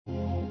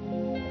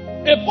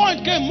A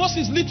point came,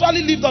 Moses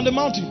literally lived on the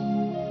mountain.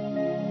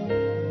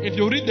 If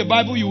you read the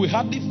Bible, you will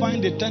hardly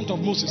find the tent of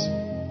Moses.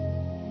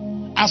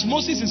 As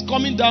Moses is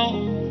coming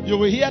down, you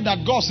will hear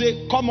that God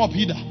say, come up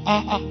hither.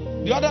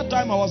 The other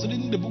time I was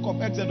reading the book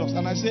of Exodus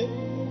and I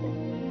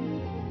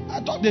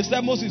thought they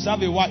said Moses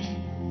have a wife.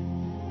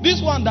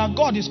 This one that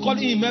God is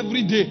calling him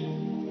every day,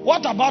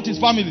 what about his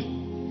family?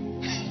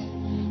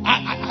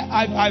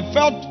 I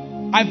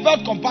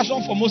felt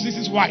compassion for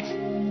Moses' wife.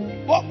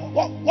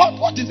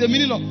 What is the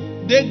meaning of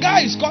the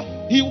guy is called?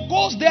 He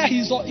goes there,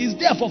 he's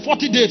there for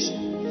 40 days.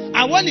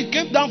 And when he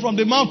came down from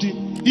the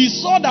mountain, he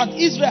saw that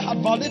Israel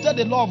had violated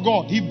the law of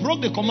God. He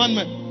broke the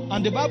commandment.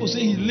 And the Bible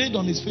says he laid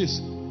on his face.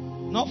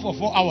 Not for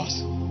 4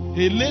 hours.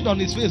 He laid on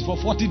his face for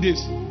 40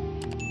 days.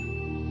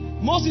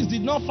 Moses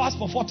did not fast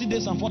for 40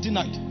 days and 40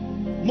 nights.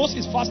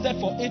 Moses fasted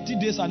for 80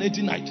 days and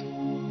 80 nights.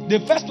 The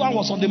first one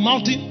was on the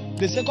mountain.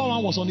 The second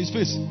one was on his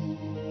face.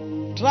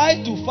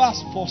 Try to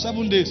fast for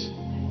 7 days.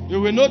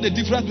 You will know the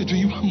difference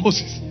between you and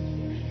Moses.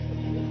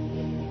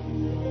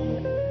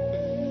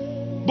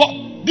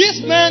 But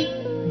these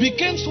men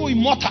became so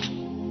immortal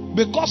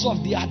because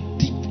of their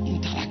deep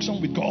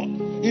interaction with God.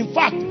 In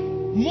fact,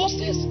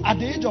 Moses at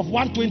the age of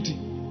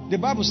 120, the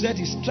Bible said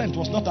his strength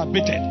was not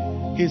abated.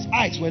 His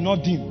eyes were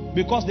not dim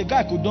because the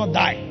guy could not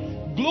die.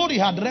 Glory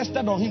had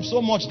rested on him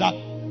so much that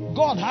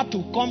God had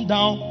to come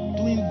down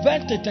to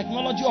invent a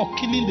technology of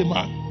killing the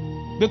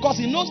man. Because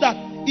he knows that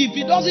if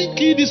he doesn't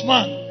kill this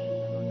man,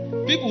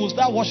 people will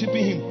start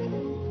worshiping him.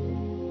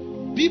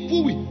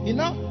 People will,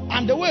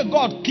 and the way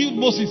God killed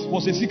Moses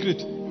was a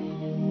secret.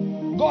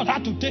 God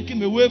had to take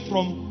him away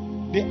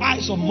from the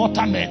eyes of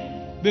mortal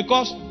men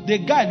because the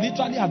guy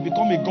literally had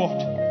become a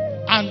god.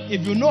 And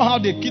if you know how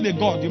they kill a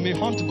god, you may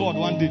hunt God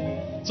one day.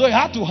 So he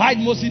had to hide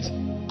Moses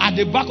at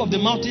the back of the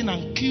mountain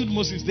and killed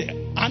Moses there.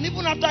 And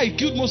even after he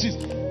killed Moses,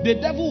 the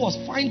devil was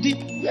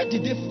finding, where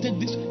did they take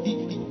this?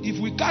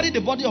 If we carry the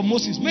body of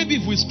Moses, maybe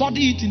if we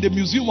study it in the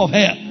museum of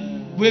hell,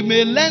 we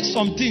may learn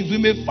some things. We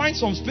may find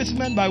some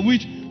specimen by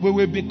which we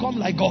will become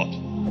like God.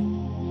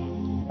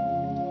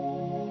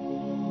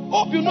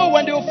 Hope you know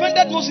when they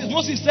offended Moses,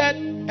 Moses said,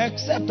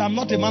 except I'm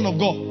not a man of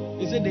God.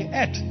 He said the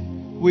earth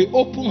will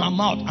open her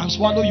mouth and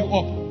swallow you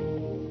up.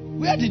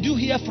 Where did you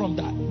hear from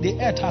that? The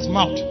earth has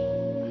mouth.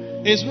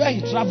 It's where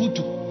he traveled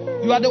to.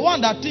 You are the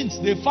one that thinks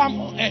they farm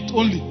on earth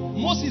only.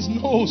 Moses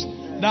knows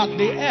that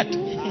the earth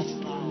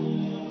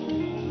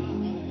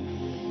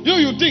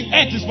you think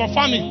earth is for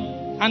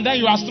farming, and then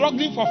you are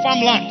struggling for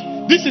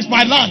farmland. This is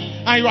my land,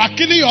 and you are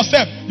killing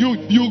yourself.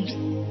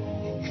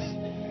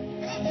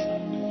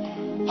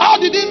 How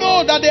did he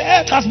know that the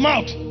earth has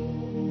mouth?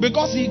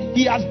 Because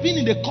he has been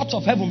in the courts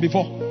of heaven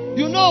before.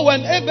 You know,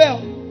 when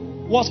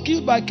Abel was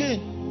killed by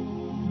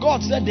Cain,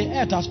 God said the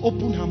earth has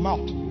opened her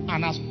mouth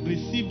and has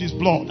received his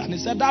blood. And he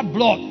said that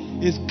blood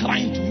is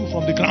crying to you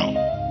from the ground.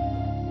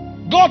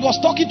 God was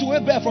talking to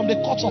Abel from the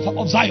courts of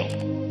Zion.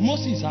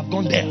 Moses have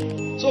gone there.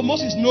 So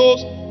Moses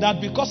knows that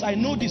because I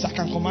know this, I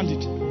can command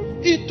it.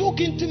 It took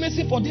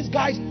intimacy for these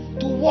guys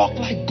to walk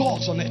like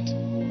gods on it.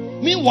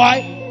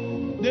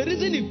 Meanwhile, the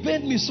reason it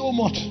pained me so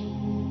much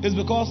is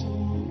because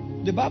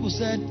the Bible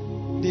said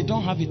they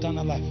don't have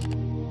eternal life.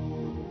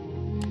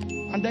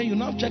 And then you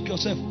now check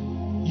yourself.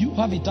 You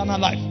have eternal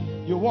life.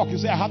 You walk, you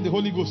say, I have the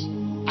Holy Ghost.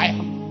 I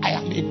am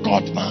a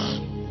God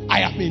man.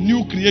 I am a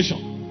new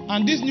creation.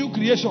 And this new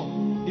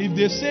creation, if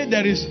they say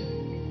there is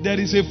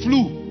a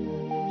flu,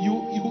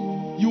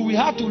 you will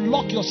have to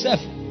lock yourself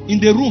in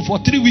the room for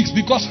 3 weeks,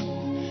 because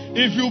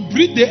if you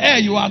breathe the air,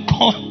 you are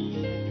gone.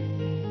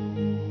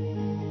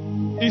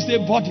 It's a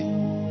body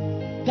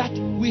that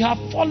we have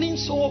fallen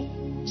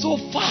so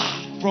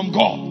far from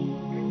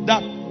God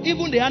that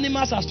even the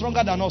animals are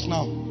stronger than us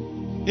now.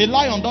 A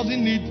lion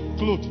doesn't need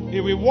clothes.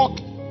 He will walk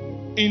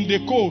in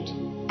the cold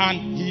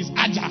and he is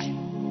agile.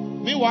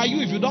 Meanwhile,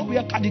 if you don't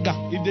wear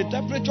cardigan, if the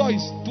temperature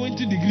is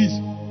 20 degrees,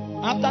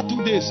 after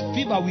 2 days,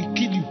 fever will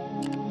kill you.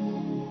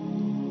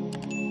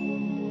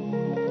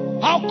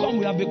 How come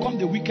we have become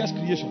the weakest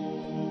creation?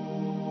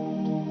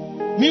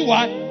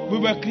 Meanwhile, we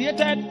were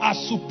created as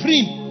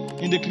supreme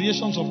in the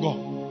creations of God.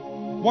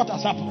 What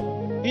has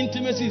happened?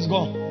 Intimacy is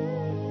gone.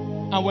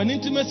 And when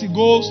intimacy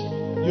goes,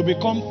 you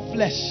become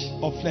flesh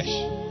of flesh.